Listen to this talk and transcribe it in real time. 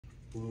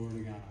Glory to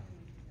God.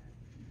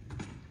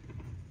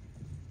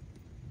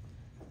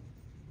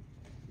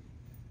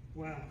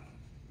 Wow.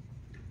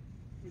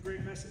 A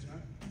great message, huh?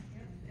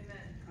 Yep. Amen.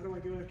 How do I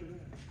go after that?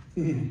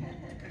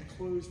 And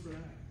close for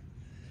that.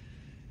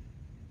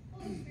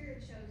 Holy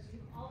Spirit shows you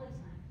all the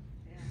time.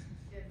 Yeah.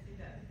 Yes, he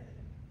does.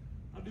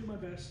 I'll do my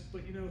best,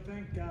 but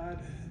thank God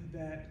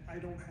that I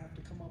don't have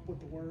to come up with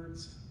the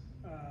words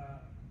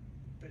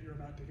that you're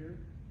about to hear.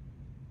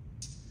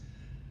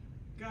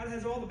 God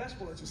has all the best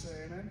words to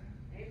say, amen?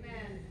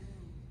 Amen.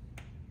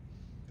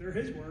 They're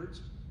His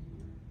words.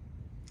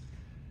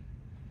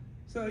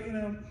 So,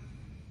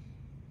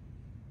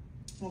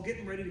 while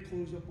getting ready to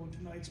close up on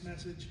tonight's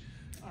message,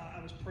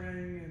 I was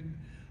praying and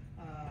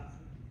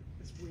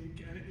this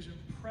week, and it was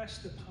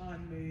impressed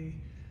upon me,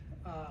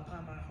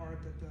 upon my heart,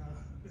 that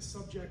the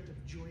subject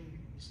of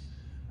dreams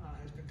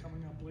has been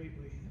coming up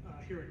lately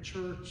here at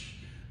church,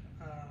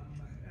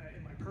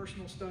 in my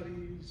personal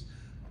studies,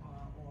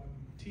 on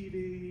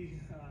TV,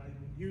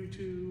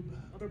 YouTube,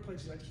 other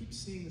places. I keep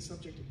seeing the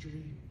subject of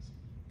dreams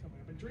coming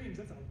up. And dreams,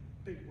 that's a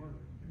big word.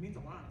 It means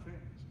a lot of things.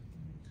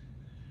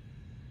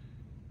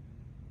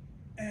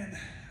 And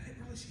I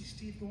didn't really see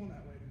Steve going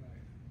that way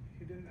tonight.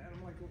 He didn't, and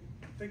I'm like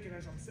thinking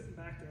as I'm sitting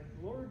back there,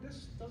 Lord,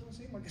 this doesn't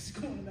seem like it's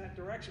going in that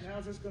direction.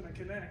 How's this going to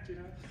connect,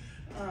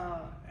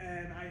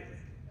 And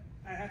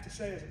I have to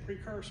say as a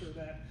precursor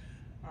that,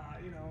 I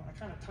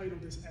kind of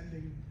titled this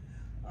ending,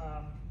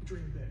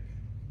 Dream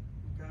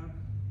Big, okay?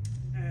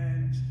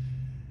 And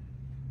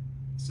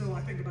so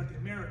I think about the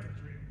American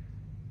dream.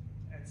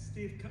 And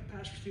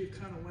Pastor Steve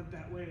kind of went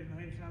that way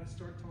tonight. He kind of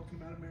started talking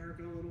about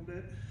America a little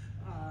bit.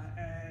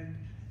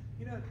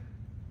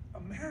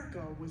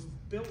 America was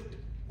built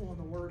on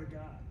the Word of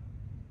God,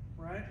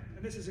 right?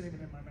 And this isn't even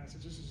in my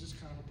message. This is just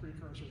kind of a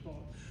precursor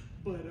thought.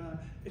 But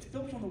it's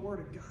built on the Word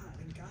of God,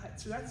 and God.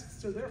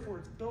 So therefore,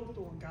 it's built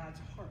on God's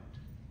heart,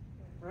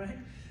 right?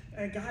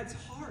 And God's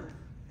heart,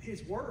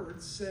 His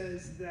Word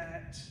says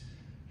that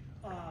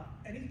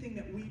anything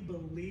that we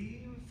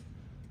believe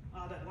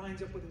that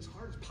lines up with His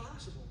heart is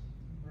possible,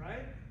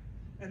 right?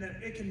 And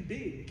that it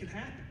can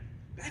happen.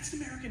 That's the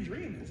American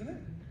dream, isn't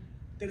it?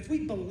 That if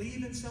we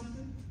believe in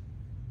something,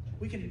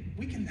 we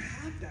can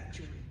have that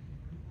dream.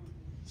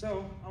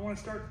 So I want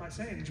to start by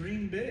saying,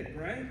 dream big,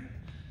 right?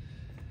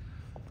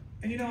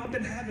 And I've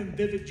been having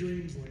vivid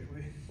dreams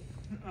lately.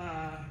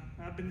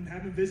 I've been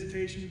having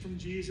visitation from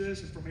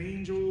Jesus and from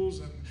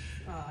angels,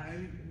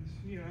 and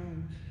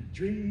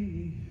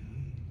dream.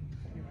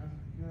 You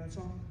know that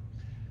song?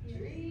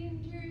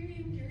 Dream,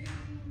 dream,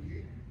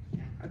 dream.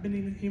 I've been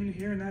even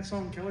hearing that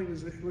song. Kelly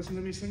was listening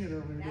to me sing it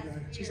earlier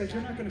today. She said,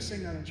 "You're not going to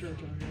sing that in church."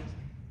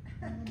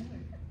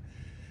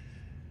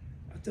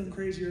 I've done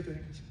crazier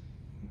things.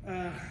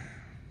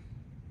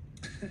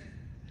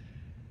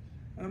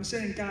 And I'm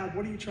saying, God,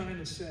 what are you trying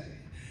to say?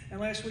 And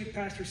last week,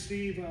 Pastor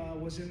Steve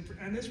was in,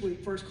 and this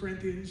week, 1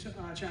 Corinthians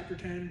chapter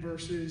 10,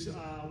 verses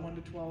 1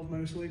 to 12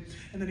 mostly.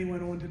 And then he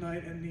went on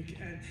tonight, and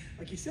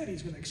like he said,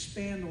 he's going to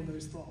expand on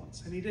those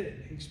thoughts. And he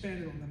did. He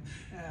expanded on them.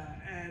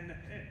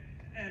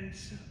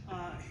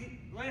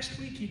 Last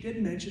week, he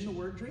did mention the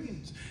word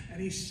dreams. And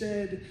he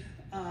said,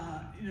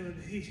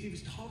 he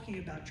was talking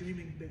about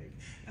dreaming big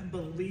and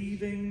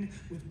believing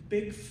with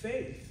big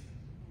faith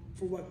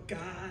for what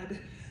God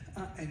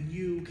and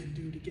you can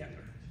do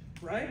together,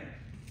 right?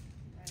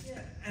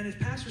 Yes. And as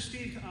Pastor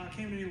Steve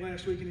came to me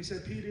last week and he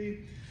said,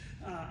 PD,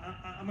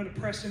 I'm going to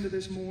press into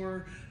this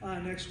more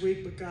next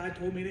week, but God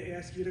told me to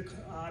ask you to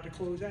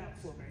close out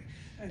for me.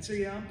 And so,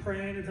 I'm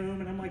praying at home,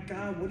 and I'm like,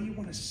 God, what do you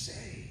want to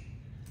say?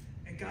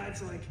 And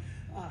God's like,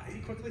 he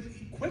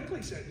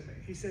quickly said to me,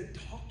 he said,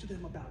 talk to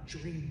them about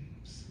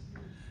dreams,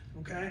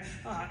 okay?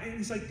 And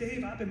he's like,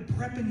 Dave, I've been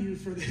prepping you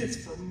for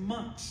this for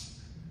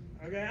months,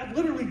 okay? I've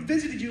literally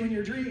visited you in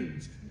your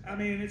dreams. I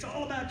mean, it's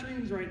all about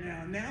dreams right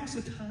now. Now's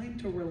the time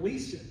to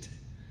release it,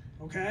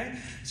 okay?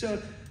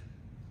 So,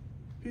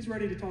 who's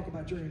ready to talk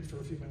about dreams for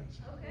a few minutes?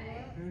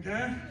 Okay.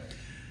 Okay?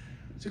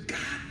 So God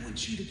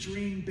wants you to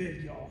dream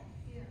big, y'all.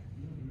 Yeah.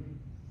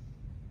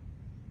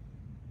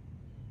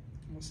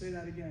 I'm going to say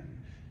that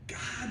again.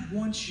 God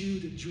wants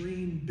you to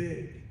dream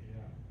big.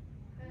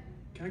 Okay.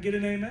 Can I get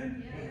an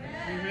amen?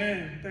 Yeah.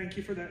 Amen. Thank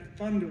you for that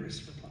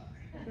thunderous reply.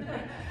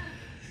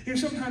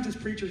 Sometimes as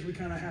preachers we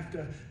kind of have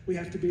to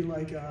be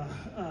like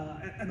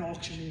an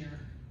auctioneer,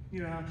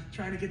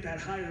 trying to get that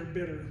higher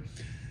bidder.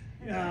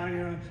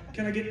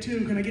 Can I get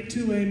two? Can I get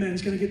two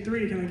amens? Can I get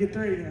three? Can I get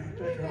three?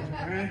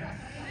 All right?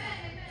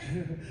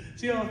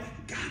 See, God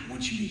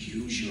wants you to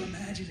use your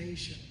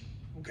imagination,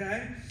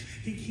 okay?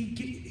 He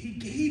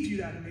gave you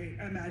that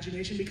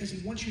imagination because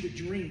He wants you to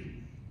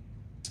dream.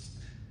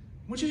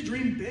 He wants you to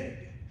dream big.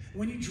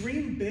 When you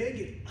dream big,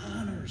 it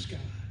honors God.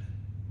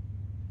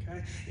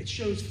 Okay? It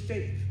shows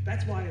faith.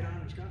 That's why it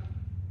honors God.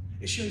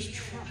 It shows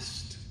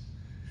trust.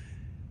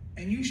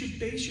 And you should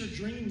base your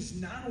dreams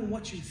not on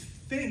what you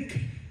think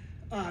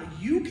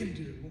you can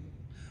do,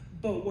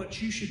 but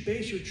what you should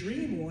base your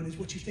dream on is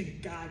what you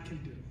think God can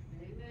do.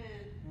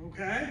 Amen.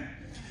 Okay?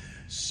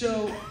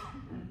 So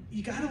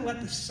you got to let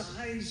the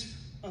size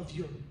of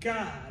your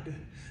God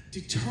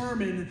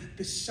determine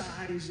the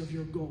size of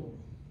your goal.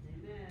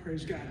 Amen.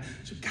 Praise God.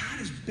 So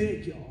God is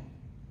big, y'all.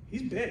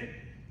 He's big.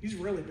 He's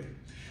really big.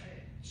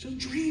 Right. So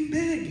dream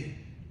big. Amen.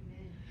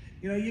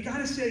 You know, you got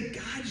to say,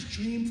 God's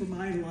dream for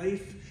my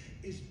life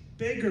is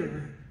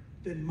bigger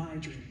than my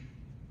dream.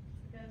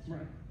 That's Right.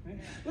 Right?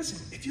 Yeah.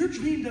 Listen, if your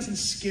dream doesn't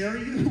scare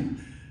you,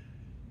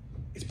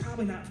 it's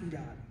probably not from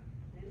God.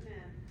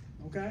 Amen.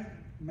 Okay?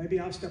 Maybe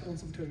I'll step on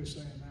some toes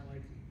saying that.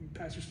 Like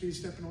Pastor Steve's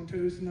stepping on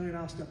toes tonight,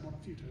 I'll step on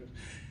a few toes.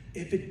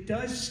 If it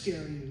does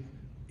scare you,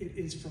 it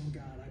is from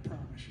God, I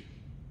promise you.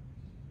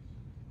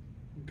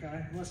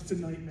 Okay? Unless it's a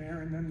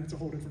nightmare, and then that's a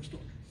whole different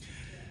story.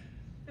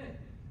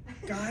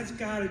 God's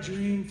got a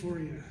dream for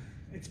you.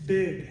 It's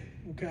big,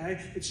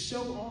 okay? It's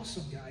so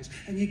awesome, guys.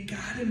 And you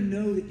got to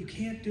know that you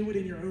can't do it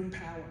in your own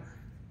power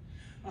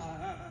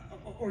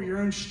or your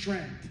own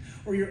strength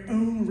or your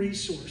own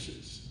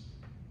resources,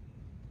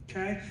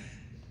 okay?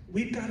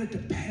 We've got to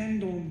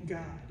depend on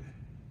God.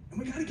 And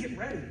we got to get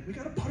ready. We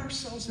got to put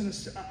ourselves in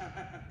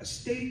a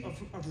state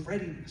of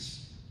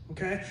readiness,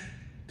 okay?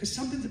 Because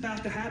something's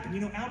about to happen. You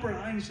know, Albert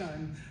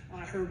Einstein,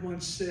 I heard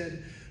once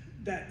said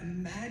that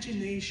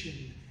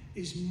imagination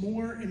is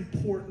more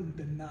important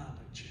than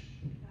knowledge.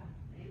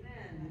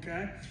 Amen.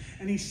 Okay?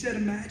 And he said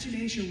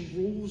imagination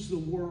rules the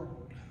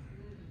world.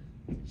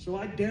 So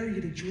I dare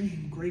you to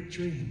dream great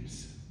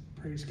dreams.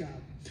 Praise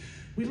God.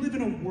 We live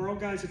in a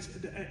world, guys,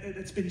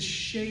 that's been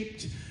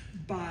shaped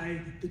by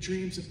the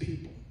dreams of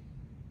people.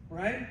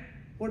 Right?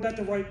 What about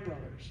the Wright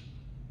brothers?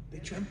 They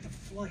dreamt of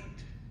flight.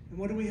 And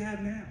what do we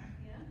have now?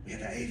 Yeah. We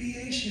have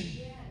aviation.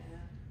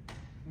 Yes.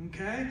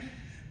 Okay?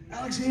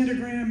 Alexander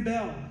Graham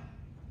Bell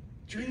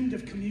dreamed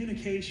of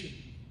communication.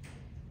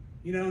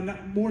 You know,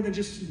 not more than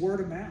just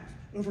word of mouth,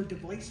 over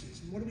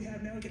devices. And what do we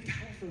have now? We get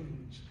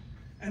telephones.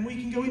 And we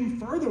can go even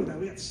further with that.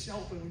 We got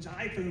cell phones,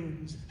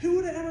 iPhones. Who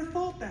would have ever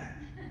thought that?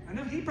 I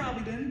know he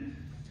probably didn't.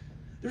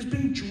 There's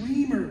been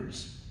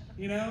dreamers,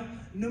 you know.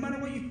 No matter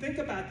what you think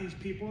about these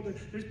people,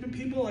 there's been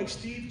people like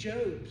Steve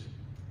Jobs.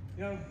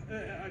 You know,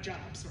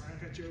 Jobs, sorry,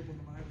 I got Job on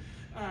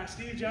the mind.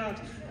 Steve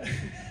Jobs.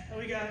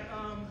 We got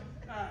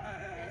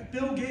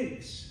Bill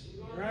Gates,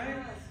 right?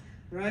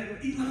 Right?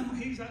 Elon,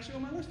 he's actually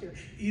on my list here.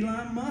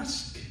 Elon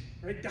Musk,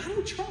 right?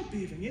 Donald Trump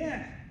even,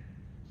 yeah.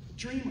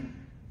 Dreamer,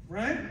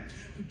 right?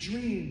 Who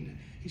dreamed.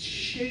 He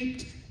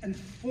shaped and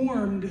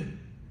formed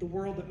the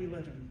world that we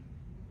live in.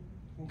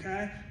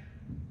 Okay?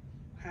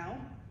 How?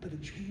 By the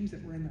dreams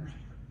that were in their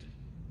heart.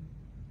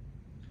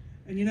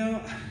 And you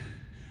know,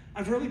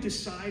 I've really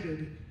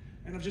decided,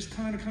 and I've just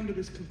kind of come to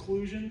this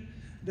conclusion,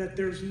 that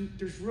there's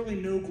really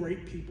no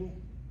great people.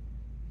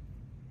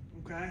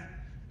 Okay?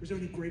 There's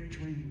only great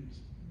dreams.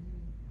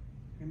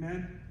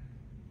 Amen?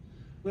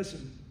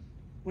 Listen,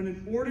 when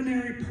an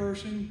ordinary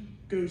person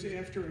goes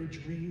after a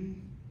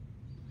dream,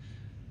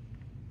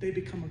 they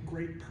become a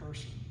great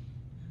person.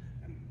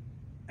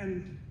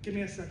 And give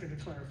me a second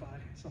to clarify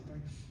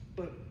something.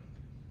 But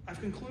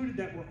I've concluded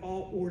that we're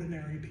all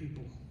ordinary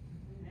people,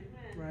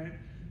 right?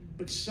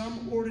 But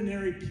some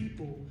ordinary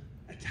people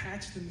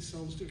attach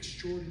themselves to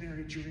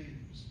extraordinary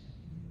dreams,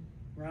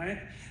 right?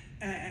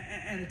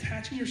 And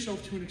attaching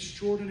yourself to an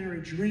extraordinary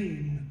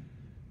dream,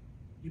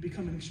 you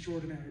become an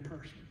extraordinary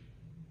person.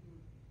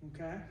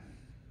 Okay?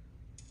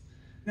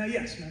 Now,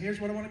 yes, here's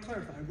what I want to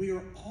clarify. We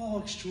are all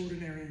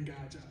extraordinary in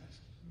God's eyes.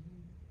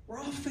 We're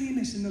all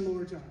famous in the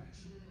Lord's eyes.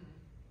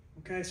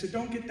 Okay? So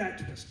don't get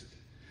that twisted.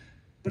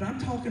 But I'm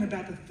talking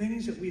about the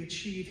things that we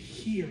achieve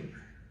here.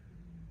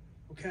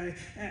 Okay?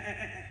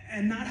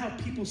 And not how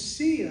people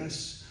see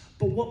us,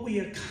 but what we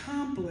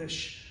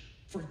accomplish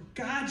for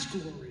God's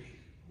glory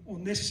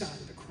on this side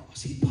of the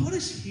cross. He put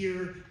us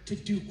here to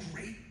do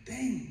great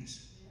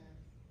things.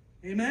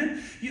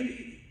 Amen?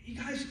 You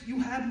guys, you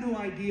have no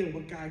idea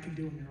what God can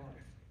do in your life.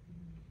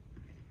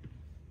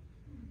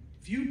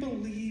 If you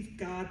believe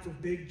God for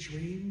big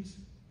dreams,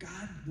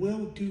 God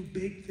will do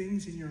big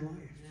things in your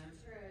life.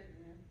 That's right.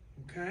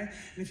 Yeah. Okay?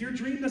 And if your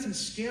dream doesn't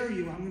scare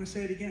you, I'm going to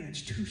say it again,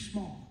 it's too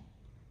small.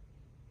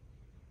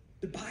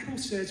 The Bible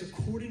says,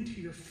 according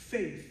to your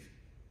faith,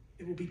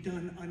 it will be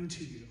done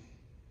unto you.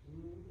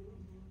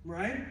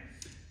 Right?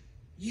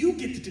 You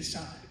get to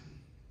decide.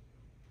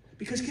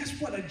 Because guess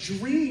what? A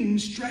dream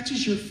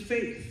stretches your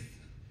faith.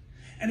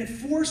 And it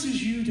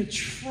forces you to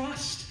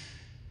trust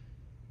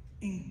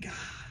in God.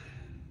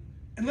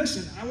 And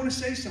listen, I want to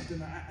say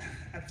something.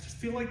 I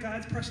feel like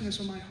God's pressing this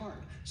on my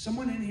heart.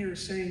 Someone in here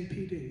is saying,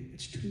 PD,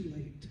 it's too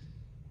late.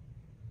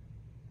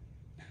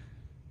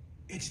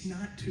 It's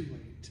not too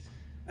late.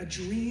 A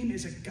dream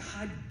is a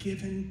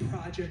God-given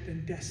project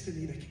and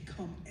destiny that can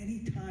come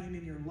anytime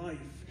in your life.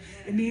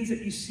 It means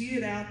that you see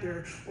it out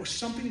there, or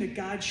something that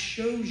God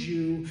shows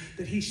you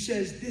that he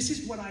says, this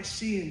is what I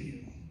see in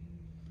you.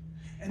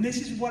 And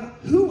this is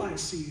who I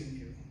see in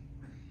you.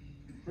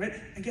 Right?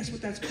 And guess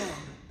what that's called?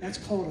 That's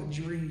called a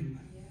dream.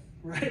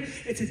 Right?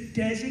 It's a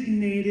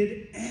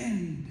designated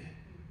end.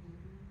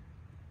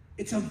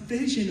 It's a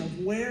vision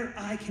of where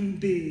I can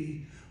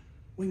be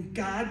when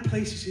God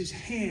places his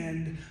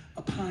hand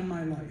upon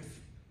my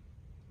life.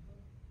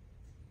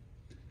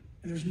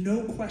 And there's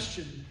no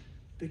question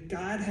that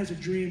God has a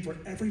dream for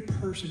every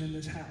person in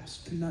this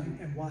house tonight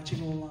and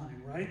watching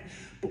online, right?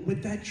 But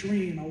with that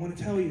dream, I want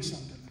to tell you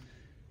something.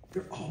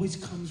 There always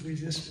comes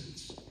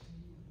resistance.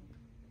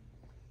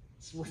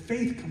 It's where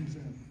faith comes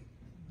in,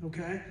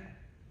 okay?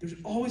 There's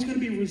always going to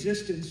be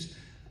resistance.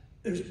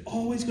 There's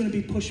always going to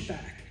be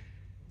pushback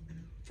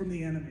from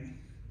the enemy.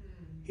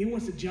 He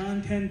wants to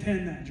John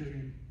 10:10 that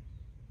dream.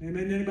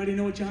 Amen? Anybody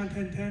know what John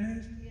 10:10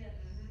 is? Yes.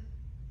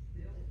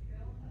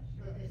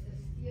 Well, there's the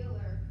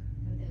stealer,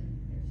 but then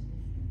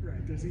there's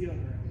Right, there's the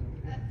other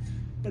element.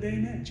 But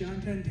amen,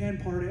 John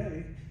 10:10, part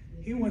A,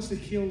 he wants to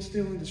kill,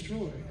 steal, and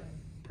destroy.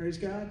 Praise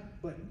God.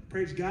 But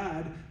praise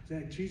God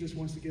that Jesus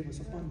wants to give us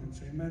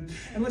abundance. Amen.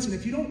 And listen,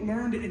 if you don't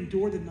learn to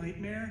endure the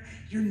nightmare,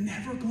 you're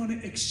never going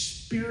to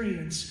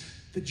experience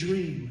the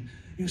dream.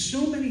 You know,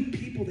 so many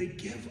people, they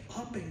give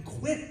up and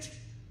quit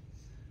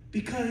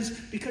because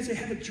they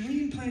have a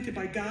dream planted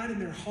by God in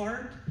their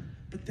heart,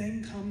 but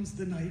then comes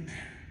the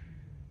nightmare.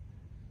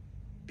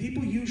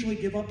 People usually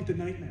give up at the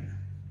nightmare.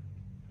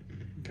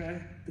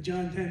 Okay? The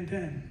John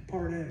 10:10,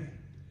 part A.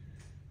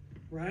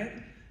 Right?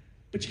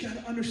 But you got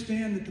to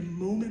understand that the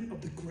moment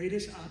of the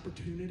greatest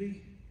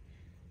opportunity,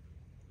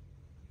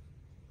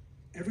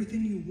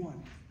 everything you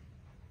want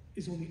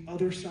is on the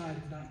other side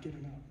of not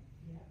giving up.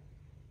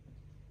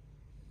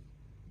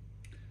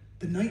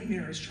 The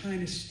nightmare is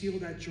trying to steal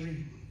that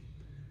dream.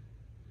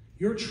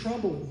 Your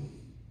trouble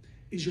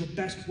is your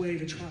best way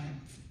to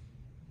triumph.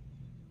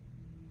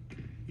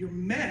 Your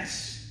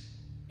mess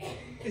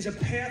is a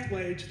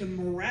pathway to the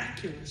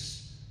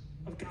miraculous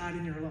of God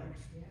in your life.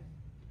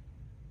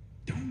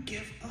 Don't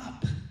give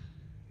up.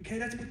 Okay,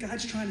 that's what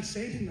God's trying to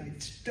say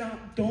tonight.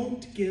 Stop,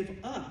 don't give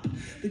up.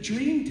 The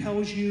dream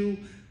tells you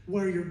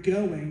where you're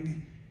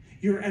going.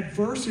 Your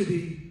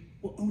adversity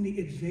will only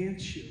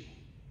advance you.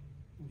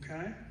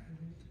 Okay?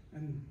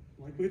 And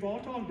like we've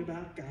all talked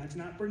about, God's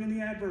not bringing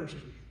the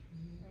adversity.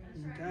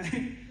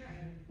 Okay?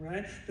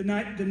 Right? The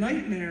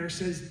nightmare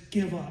says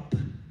give up.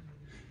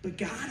 But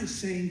God is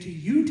saying to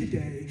you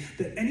today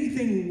that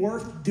anything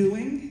worth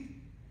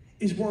doing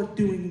is worth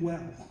doing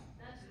well.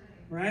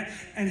 Right?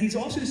 And he's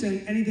also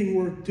saying anything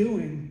worth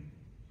doing,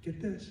 get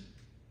this,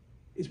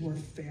 is worth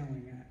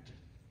failing at.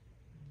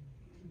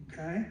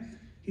 Okay?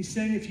 He's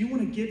saying if you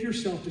want to give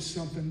yourself to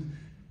something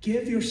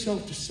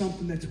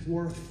that's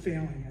worth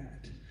failing at.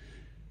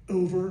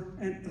 Over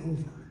and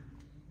over.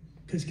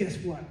 Because guess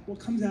what? What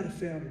comes out of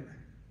failure?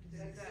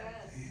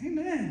 Success.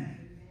 Amen.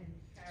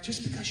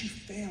 Just because you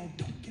failed,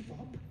 don't give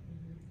up.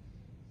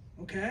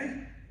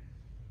 Okay?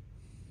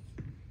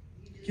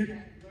 You just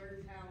have to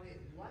learn how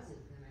it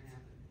wasn't going to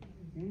happen.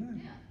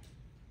 Amen.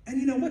 Yeah. And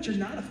you know what? You're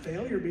not a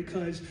failure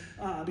because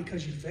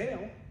you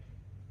fail.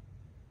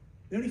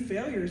 The only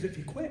failure is if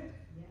you quit,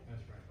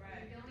 That's right.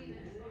 Right. Don't even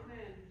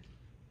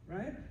try.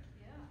 Amen. right?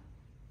 Yeah.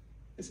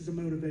 This is a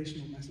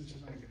motivational message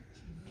tonight,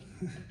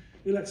 guys.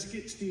 We let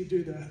Steve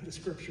do the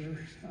scripture,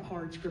 a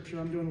hard scripture.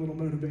 I'm doing a little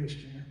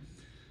motivation here.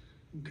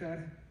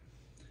 Okay?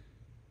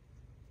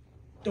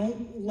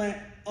 Don't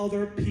let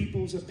other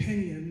people's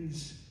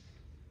opinions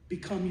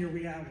become your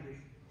reality.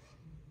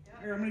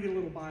 Here, I'm going to get a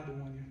little Bible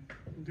on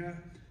you. Okay?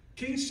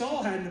 King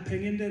Saul had an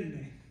opinion,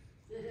 didn't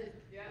he?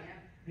 Yeah.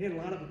 He had a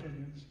lot of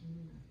opinions.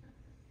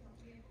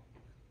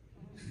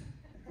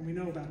 And we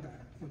know about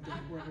that, what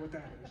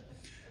that is.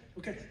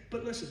 Okay,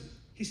 but listen.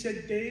 He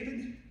said,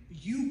 David,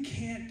 you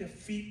can't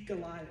defeat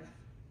Goliath.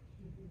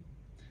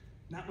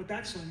 Not with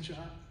that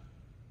slingshot,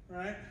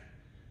 right?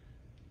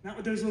 Not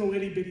with those little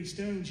itty-bitty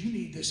stones. You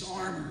need this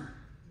armor,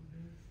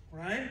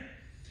 right?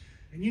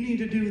 And you need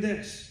to do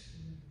this.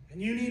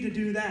 And you need to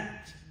do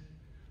that.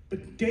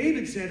 But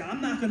David said,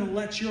 I'm not going to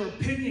let your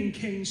opinion,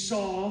 King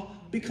Saul,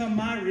 become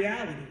my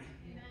reality.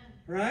 Amen.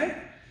 Right?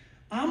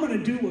 I'm going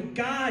to do what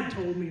God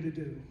told me to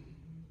do.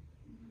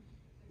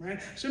 Right?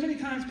 So many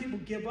times people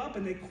give up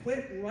and they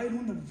quit right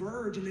on the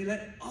verge and they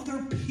let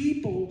other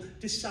people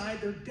decide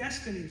their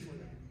destiny for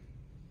them.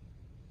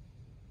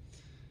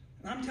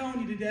 And I'm telling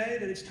you today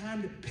that it's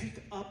time to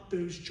pick up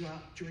those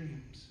dropped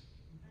dreams.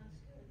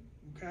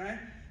 That's good. Okay?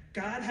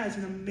 God has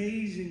an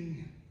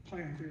amazing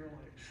plan for your life.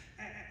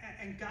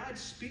 And God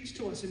speaks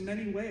to us in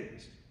many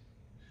ways.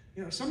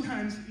 You know,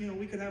 sometimes,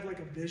 we could have like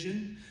a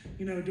vision,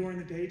 during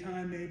the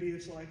daytime. Maybe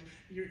it's like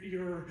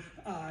you're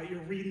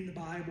reading the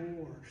Bible,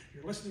 or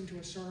you're listening to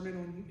a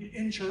sermon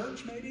in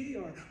church, maybe,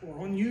 or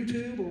on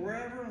YouTube, or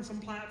wherever, on some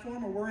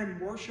platform, or we're in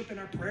worship in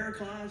our prayer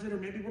closet, or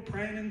maybe we're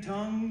praying in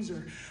tongues,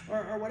 or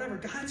whatever.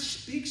 God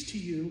speaks to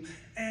you,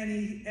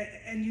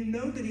 and you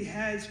know that He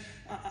has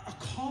a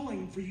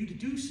calling for you to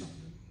do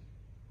something,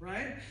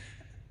 right?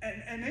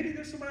 And maybe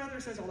there's somebody out there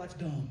that says, "Oh, that's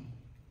dumb.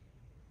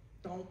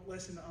 Don't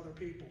listen to other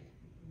people."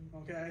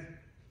 Okay?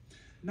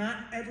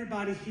 Not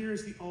everybody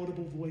hears the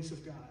audible voice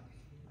of God.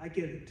 I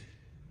get it.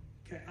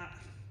 Okay?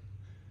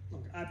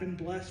 Look, I've been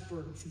blessed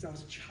since I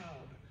was a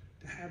child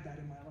to have that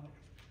in my life.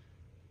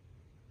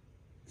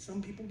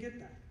 Some people get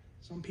that.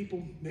 Some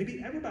people,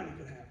 maybe everybody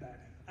could have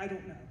that. I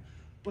don't know.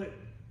 But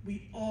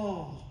we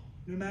all,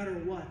 no matter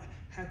what,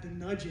 have the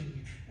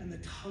nudging and the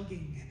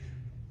tugging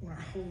on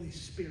our Holy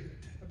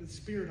Spirit, of the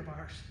Spirit of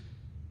ours,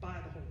 by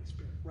the Holy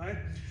Spirit, right?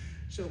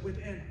 So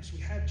within us, we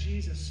have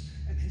Jesus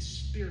and his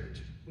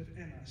Spirit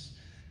within us.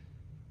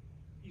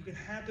 You can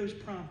have those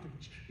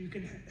promptings. You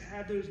can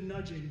have those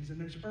nudgings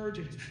and those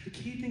urgings. The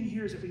key thing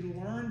here is that we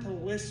learn to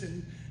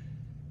listen.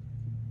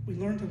 We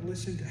learn to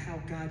listen to how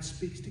God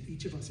speaks to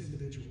each of us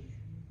individually.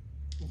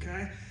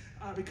 Okay?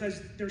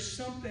 Because there's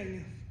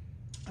something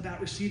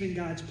about receiving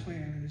God's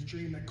plan and his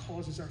dream that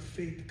causes our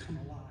faith to come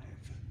alive.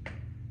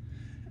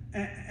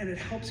 And it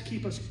helps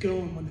keep us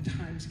going when the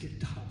times get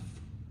tough.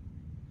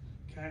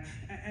 Okay?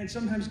 And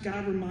sometimes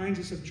God reminds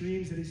us of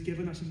dreams that he's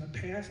given us in the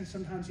past, and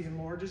sometimes he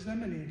enlarges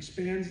them and he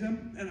expands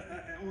them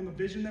on the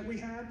vision that we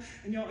have.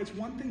 And it's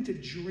one thing to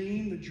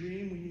dream the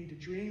dream we need to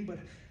dream, but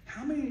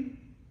how many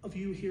of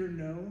you here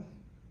know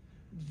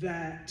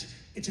that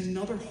it's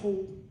another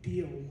whole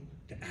deal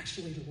to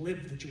actually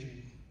live the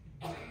dream?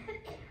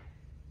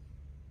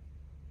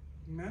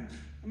 Amen?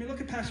 I mean,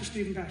 look at Pastor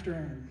Steve and Pastor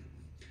Aaron.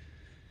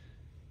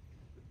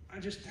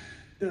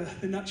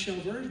 The nutshell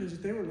version is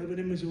that they were living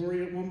in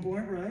Missouri at one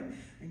point, right?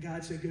 And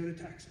God said, go to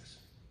Texas,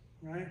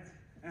 right?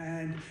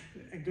 And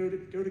go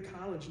to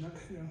college,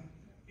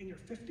 in your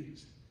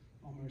 50s,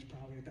 almost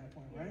probably at that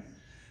point, right?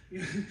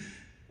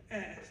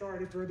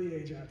 Sorry to throw the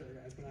age out there,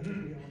 guys, but I think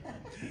we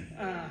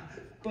all know.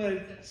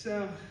 But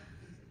so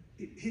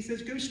he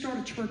says, go start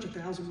a church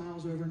 1,000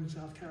 miles over in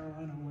South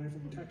Carolina away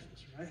from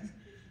Texas, right?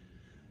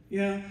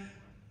 Yeah.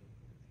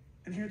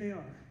 And here they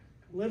are,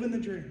 living the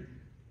dream.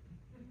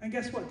 And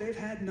guess what? They've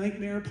had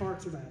nightmare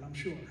parts of that, I'm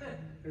sure.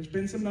 There's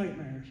been some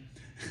nightmares.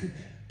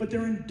 But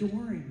they're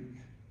enduring.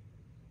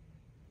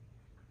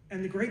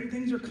 And the great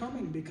things are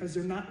coming because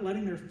they're not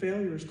letting their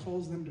failures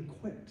cause them to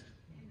quit.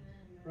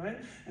 Right?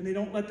 And they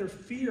don't let their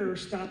fear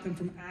stop them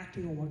from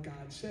acting on what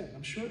God said.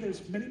 I'm sure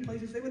there's many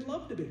places they would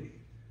love to be.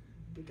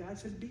 But God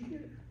said, be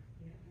here.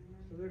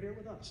 So they're here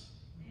with us.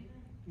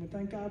 And we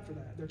thank God for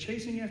that. They're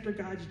chasing after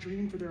God's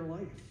dream for their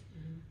life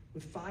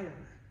with fire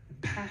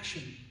and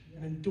passion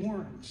and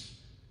endurance.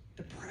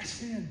 To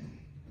press in,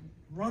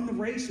 run the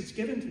race that's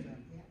given to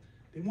them.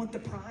 They want the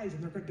prize,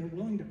 and they're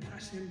willing to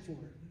press in for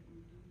it.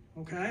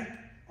 Okay?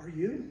 Are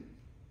you?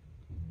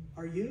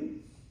 Are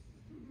you?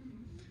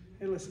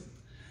 Hey, listen,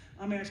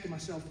 I'm asking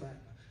myself that.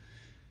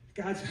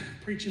 God's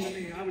preaching to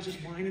me. I was just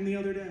whining the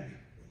other day.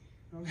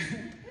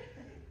 Okay?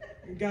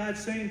 And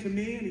God's saying to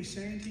me, and he's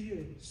saying to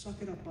you,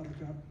 suck it up,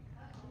 buttercup.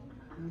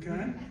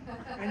 Okay?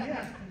 And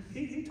yeah,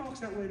 he talks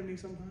that way to me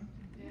sometimes.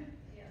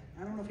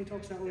 I don't know if he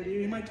talks that way to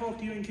you. He might talk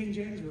to you in King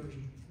James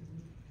Version.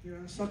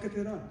 Sucketh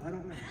it up. I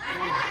don't know.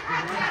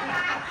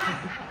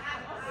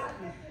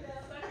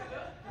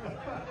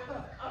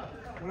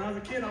 When I was a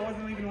kid, I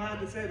wasn't even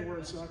allowed to say the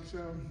word suck,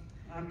 so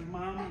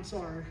Mom, I'm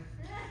sorry.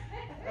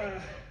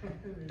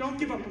 Don't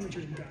give up on the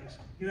dream, guys.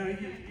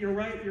 You're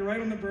right. You're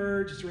right on the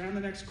verge. It's around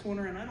the next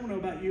corner, and I don't know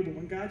about you, but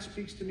when God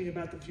speaks to me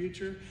about the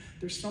future,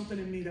 there's something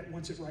in me that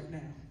wants it right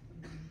now.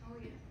 Oh,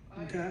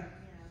 yeah. Okay?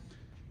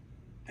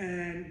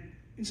 And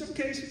in some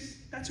cases,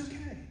 that's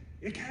okay.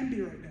 It can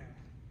be right now.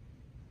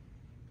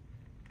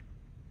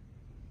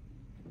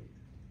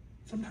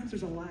 Sometimes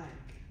there's a lag,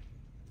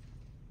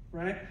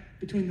 right,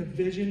 between the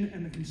vision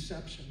and the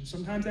conception.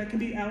 Sometimes that can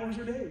be hours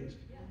or days.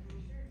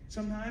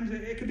 Sometimes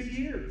it could be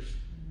years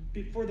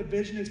before the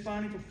vision is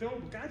finally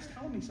fulfilled. But God's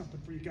telling me something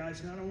for you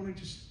guys, and I don't want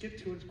to just get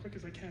to it as quick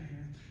as I can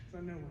here, because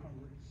I know we're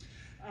hungry.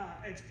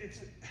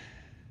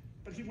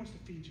 But he wants to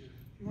feed you.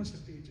 He wants to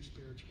feed you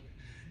spiritually.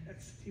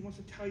 He wants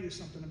to tell you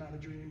something about a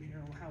dream here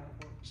and how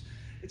it works.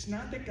 It's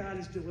not that God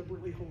is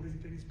deliberately holding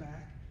things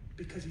back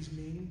because he's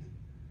mean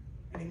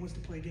and he wants to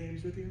play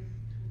games with you.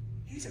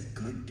 He's a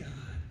good God,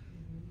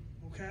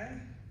 okay?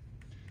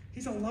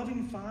 He's a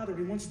loving Father.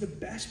 He wants the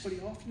best, but he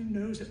often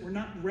knows that we're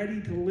not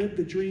ready to live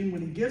the dream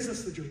when he gives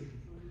us the dream,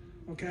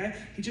 okay?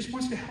 He just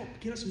wants to help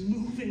get us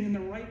moving in the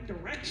right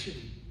direction,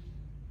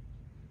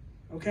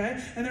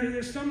 okay? And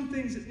there's some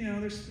things,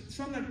 there's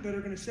some that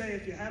are going to say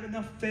if you have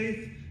enough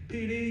faith,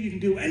 PD, you can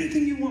do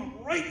anything you want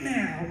right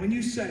now when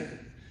you say it.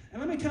 And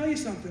let me tell you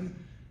something,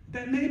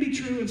 that may be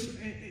true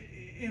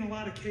in a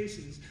lot of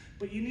cases,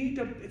 but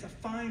it's a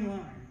fine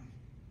line.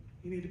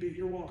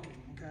 You're walking,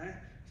 okay?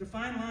 It's a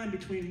fine line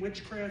between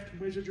witchcraft and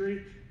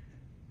wizardry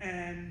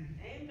and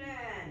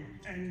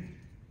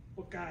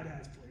what God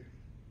has for you,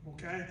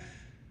 okay?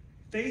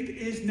 Faith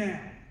is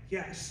now,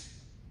 yes.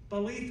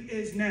 Belief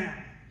is now,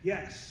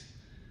 yes.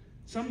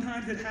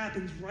 Sometimes it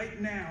happens right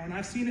now, and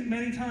I've seen it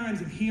many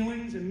times in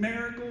healings and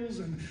miracles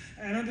and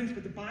other things,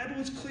 but the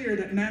Bible is clear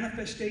that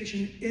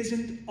manifestation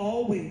isn't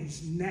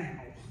always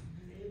now.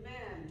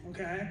 Amen.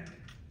 Okay?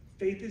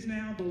 Faith is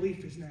now,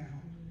 belief is now.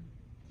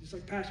 Just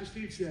like Pastor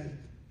Steve said,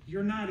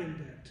 you're not in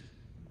debt.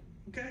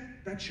 Okay?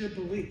 That's your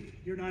belief.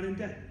 You're not in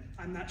debt.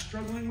 I'm not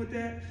struggling with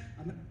that.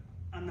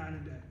 I'm not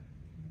in debt.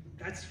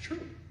 That's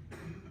true.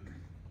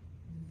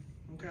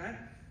 Okay?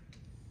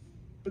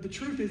 But the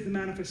truth is the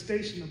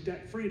manifestation of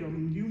debt freedom,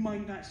 and you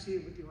might not see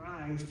it with your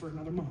eyes for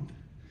another month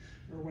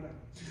or whatever.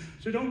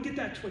 So don't get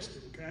that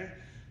twisted, okay?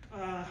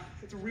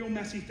 It's a real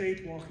messy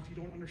faith walk if you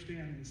don't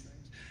understand these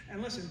things.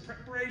 And listen,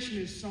 preparation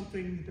is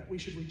something that we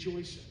should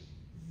rejoice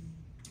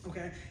in.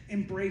 Okay?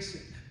 Embrace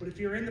it. But if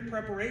you're in the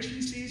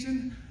preparation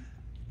season,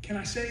 can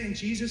I say in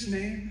Jesus'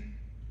 name,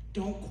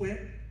 don't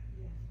quit.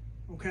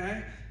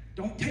 Okay?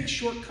 Don't take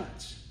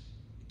shortcuts.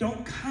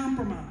 Don't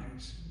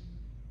compromise.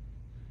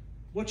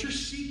 What you're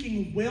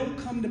seeking will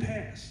come to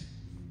pass.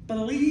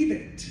 Believe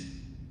it.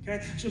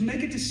 Okay? So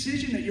make a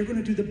decision that you're going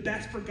to do the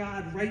best for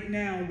God right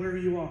now where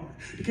you are.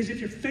 Because if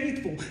you're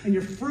faithful and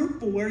you're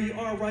fruitful where you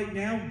are right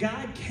now,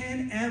 God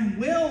can and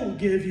will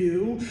give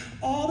you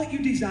all that you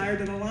desire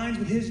that aligns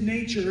with his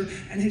nature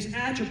and his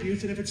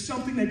attributes, and if it's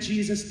something that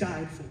Jesus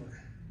died for.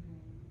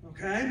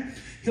 Okay?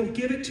 He'll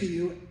give it to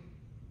you,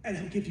 and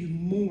he'll give you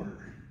more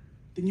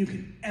than you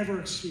can ever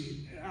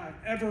exceed,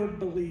 ever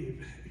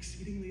believe.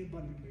 Exceedingly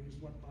abundantly is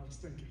what I was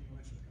thinking when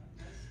I said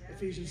that.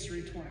 Ephesians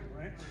 3:20,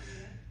 right?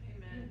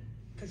 Amen.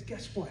 Because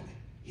guess what?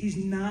 He's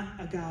not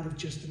a God of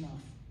just enough,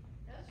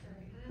 That's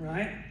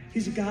right. right?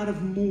 He's a God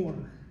of more.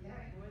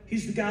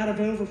 He's the God of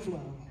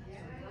overflow,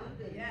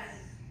 Yes.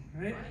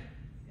 right?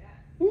 Yeah.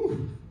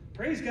 Woo,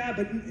 praise God.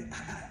 But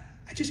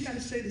I just got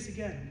to say this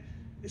again.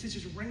 This is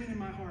just ringing in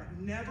my heart.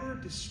 Never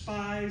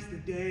despise the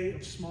day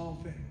of small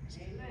things.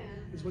 Amen.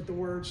 Is what the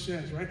word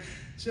says, right?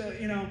 So,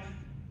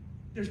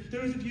 there's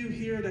those of you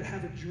here that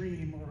have a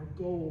dream or a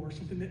goal or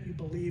something that you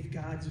believe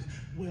God's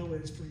will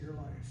is for your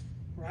life,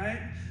 right?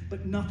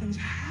 But nothing's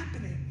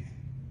happening,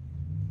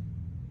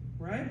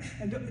 right?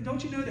 And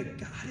don't you know that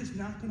God is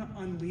not going to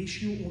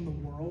unleash you on the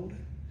world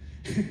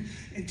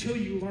until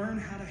you learn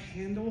how to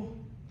handle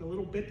the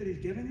little bit that he's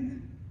given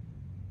you?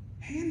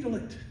 Handle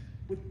it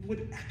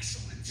with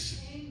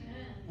excellence. Amen.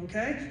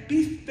 Okay?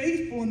 Be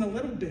faithful in the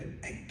little bit,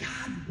 and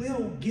God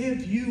will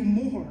give you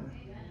more.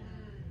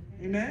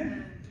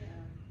 Amen?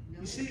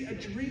 You see, a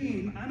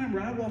dream, I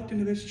remember I walked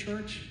into this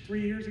church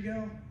 3 years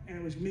ago, and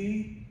it was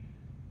me,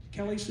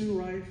 Kelly Sue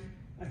Rife,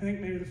 I think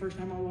maybe the first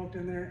time I walked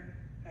in there,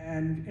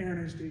 and Aaron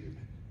and Steve,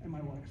 and my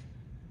wife.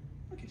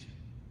 Look at you.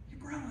 You're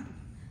growing.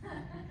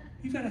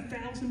 You've got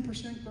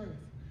 1,000% growth.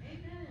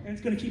 And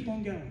it's going to keep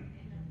on going.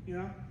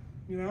 You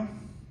know?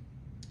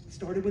 It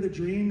started with a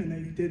dream, and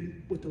they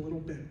did with a little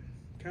bit.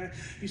 Okay?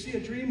 You see,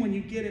 a dream, when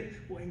you get it,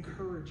 will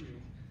encourage you.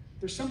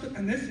 There's something,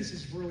 and this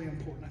is really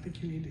important. I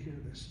think you need to hear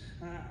this.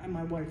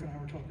 My wife and I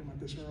were talking about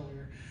this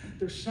earlier.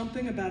 There's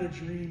something about a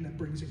dream that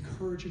brings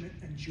encouragement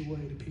and joy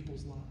to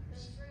people's lives.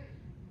 That's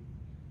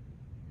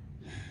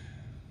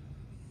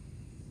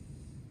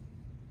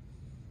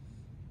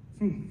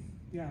right.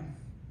 Yeah.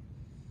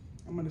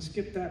 I'm going to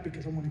skip that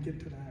because I want to get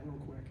to that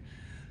real quick.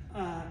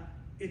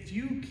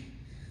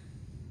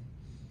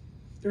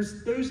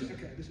 There's those,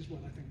 okay, this is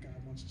what I think God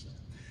wants to say.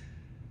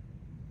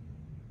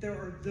 There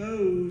are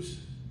those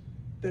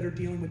that are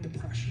dealing with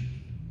depression,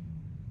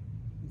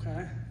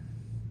 okay?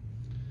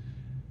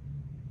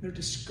 They're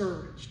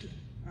discouraged.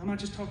 I'm not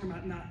just talking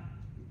about not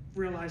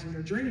realizing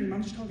their dream.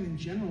 I'm just talking in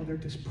general. They're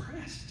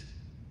depressed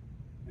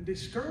and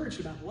discouraged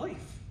about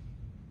life.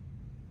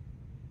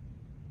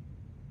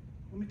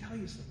 Let me tell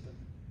you something.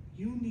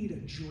 You need a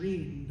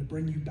dream to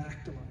bring you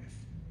back to life,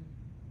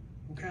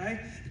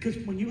 okay? Because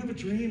when you have a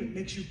dream, it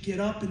makes you get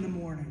up in the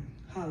morning.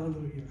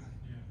 Hallelujah. Yeah.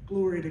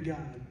 Glory to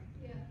God.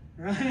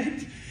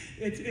 Right?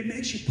 It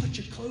makes you put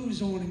your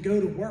clothes on and go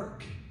to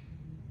work.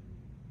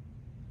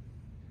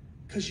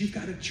 Because you've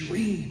got a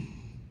dream.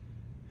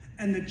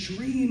 And the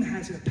dream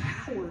has the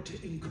power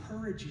to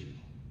encourage you.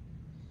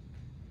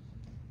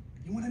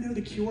 You want to know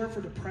the cure for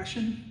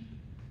depression?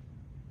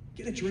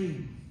 Get a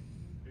dream.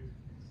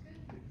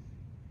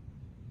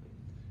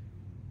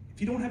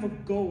 If you don't have a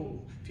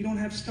goal, if you don't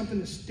have something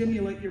to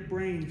stimulate your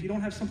brain, if you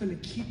don't have something to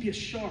keep you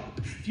sharp,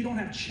 if you don't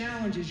have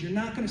challenges, you're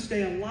not going to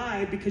stay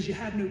alive because you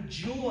have no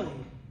joy.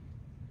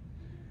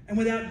 And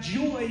without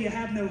joy, you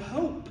have no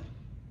hope.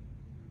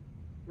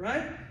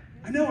 Right?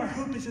 I know our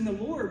hope is in the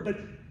Lord, but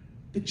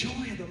the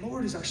joy of the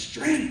Lord is our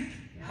strength.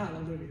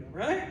 Hallelujah.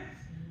 Right?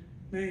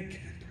 Man,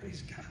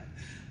 praise God.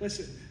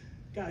 Listen,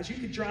 guys, you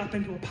could drop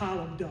into a pile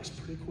of dust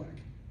pretty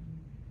quick.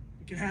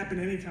 It can happen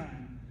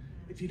anytime.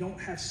 If you don't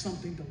have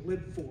something to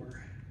live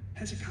for.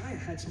 Hezekiah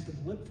had something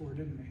to live for,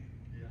 didn't he?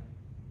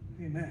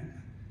 Yeah. Amen.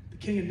 The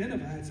king of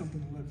Nineveh had something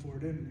to live for,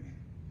 didn't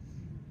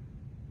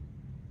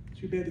he?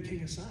 Too bad the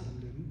king of Sodom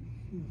didn't.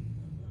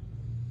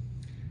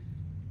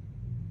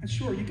 And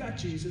sure, you got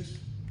Jesus.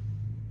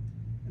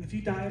 And if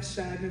you die of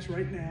sadness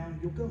right now,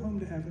 you'll go home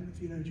to heaven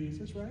if you know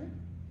Jesus, right?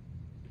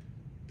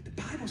 But the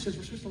Bible says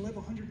we're supposed to live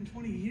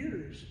 120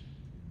 years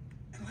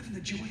and live in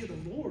the joy of the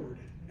Lord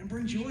and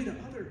bring joy to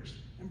others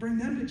and bring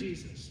them to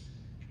Jesus.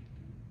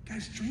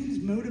 Guys, dreams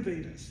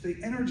motivate us. They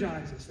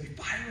energize us. They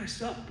fire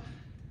us up.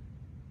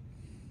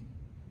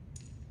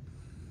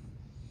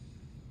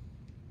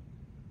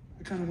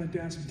 I kind of went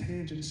down some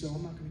tangents, so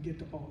I'm not going to get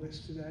to all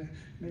this today.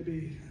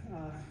 Maybe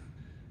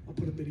I'll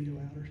put a video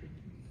out or something,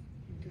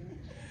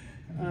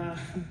 okay?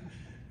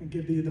 And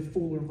give you the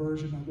fuller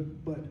version of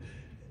it. But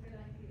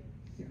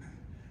yeah.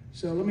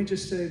 So let me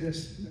just say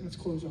this. Let's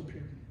close up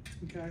here,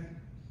 okay?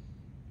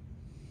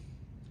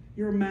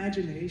 Your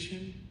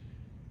imagination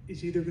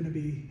is either going to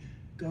be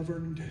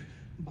governed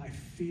by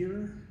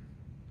fear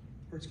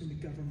or it's going to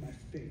be governed by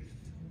faith,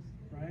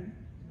 right?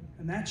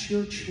 And that's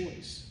your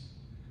choice.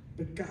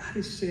 But God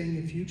is saying,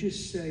 if you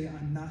just say,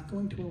 I'm not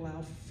going to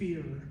allow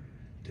fear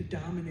to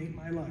dominate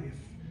my life,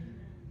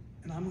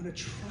 and I'm going to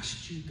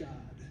trust you, God,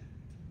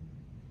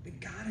 then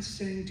God is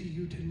saying to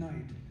you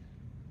tonight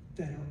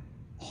that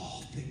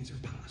all things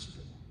are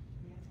possible.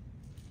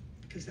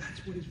 Because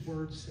that's what his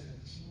word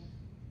says.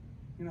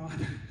 You know,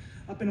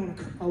 I've been on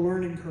a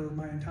learning curve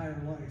my entire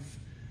life.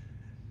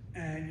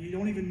 And you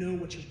don't even know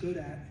what you're good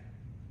at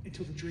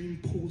until the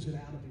dream pulls it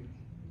out of you.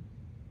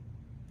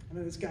 I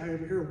know this guy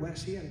over here,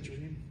 Wes, he had a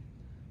dream.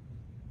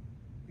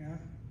 Yeah?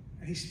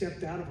 And he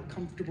stepped out of a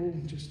comfortable,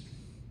 just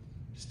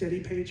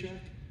steady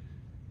paycheck.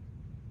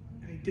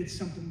 And he did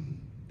something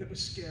that was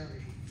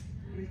scary.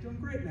 And he's doing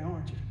great now,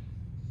 aren't you?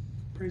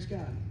 Praise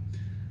God.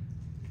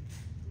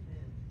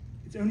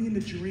 It's only in the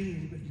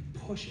dream that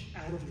you push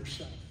out of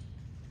yourself.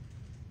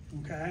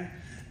 Okay?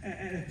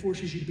 And it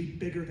forces you to be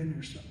bigger than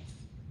yourself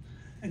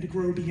and to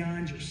grow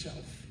beyond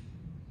yourself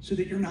so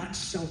that you're not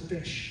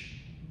selfish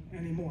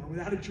anymore.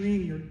 Without a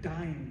dream, you're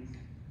dying.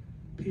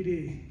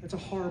 PD, that's a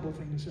horrible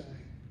thing to say.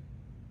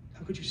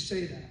 How could you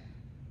say that?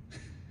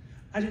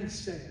 I didn't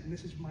say it, and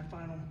this is my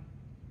final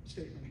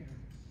statement here.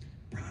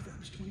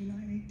 Proverbs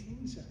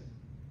 29:18 said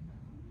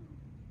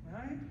it.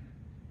 Right?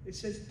 It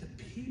says the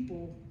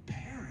people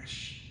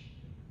perish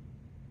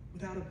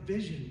without a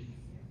vision.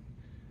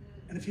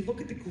 And if you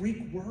look at the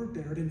Greek word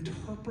there, it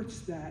interprets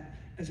that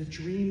as a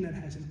dream that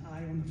has an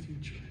eye on the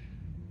future.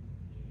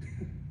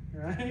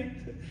 Right?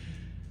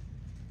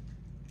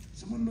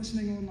 Someone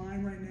listening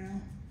online right now,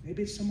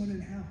 maybe it's someone in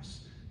the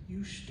house,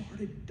 you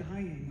started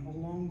dying a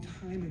long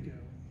time ago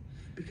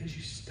because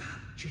you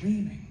stopped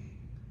dreaming.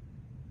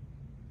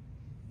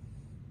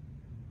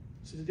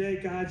 So today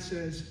God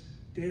says,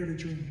 dare to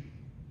dream.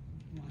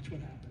 Watch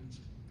what happens.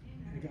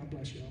 And God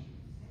bless you all.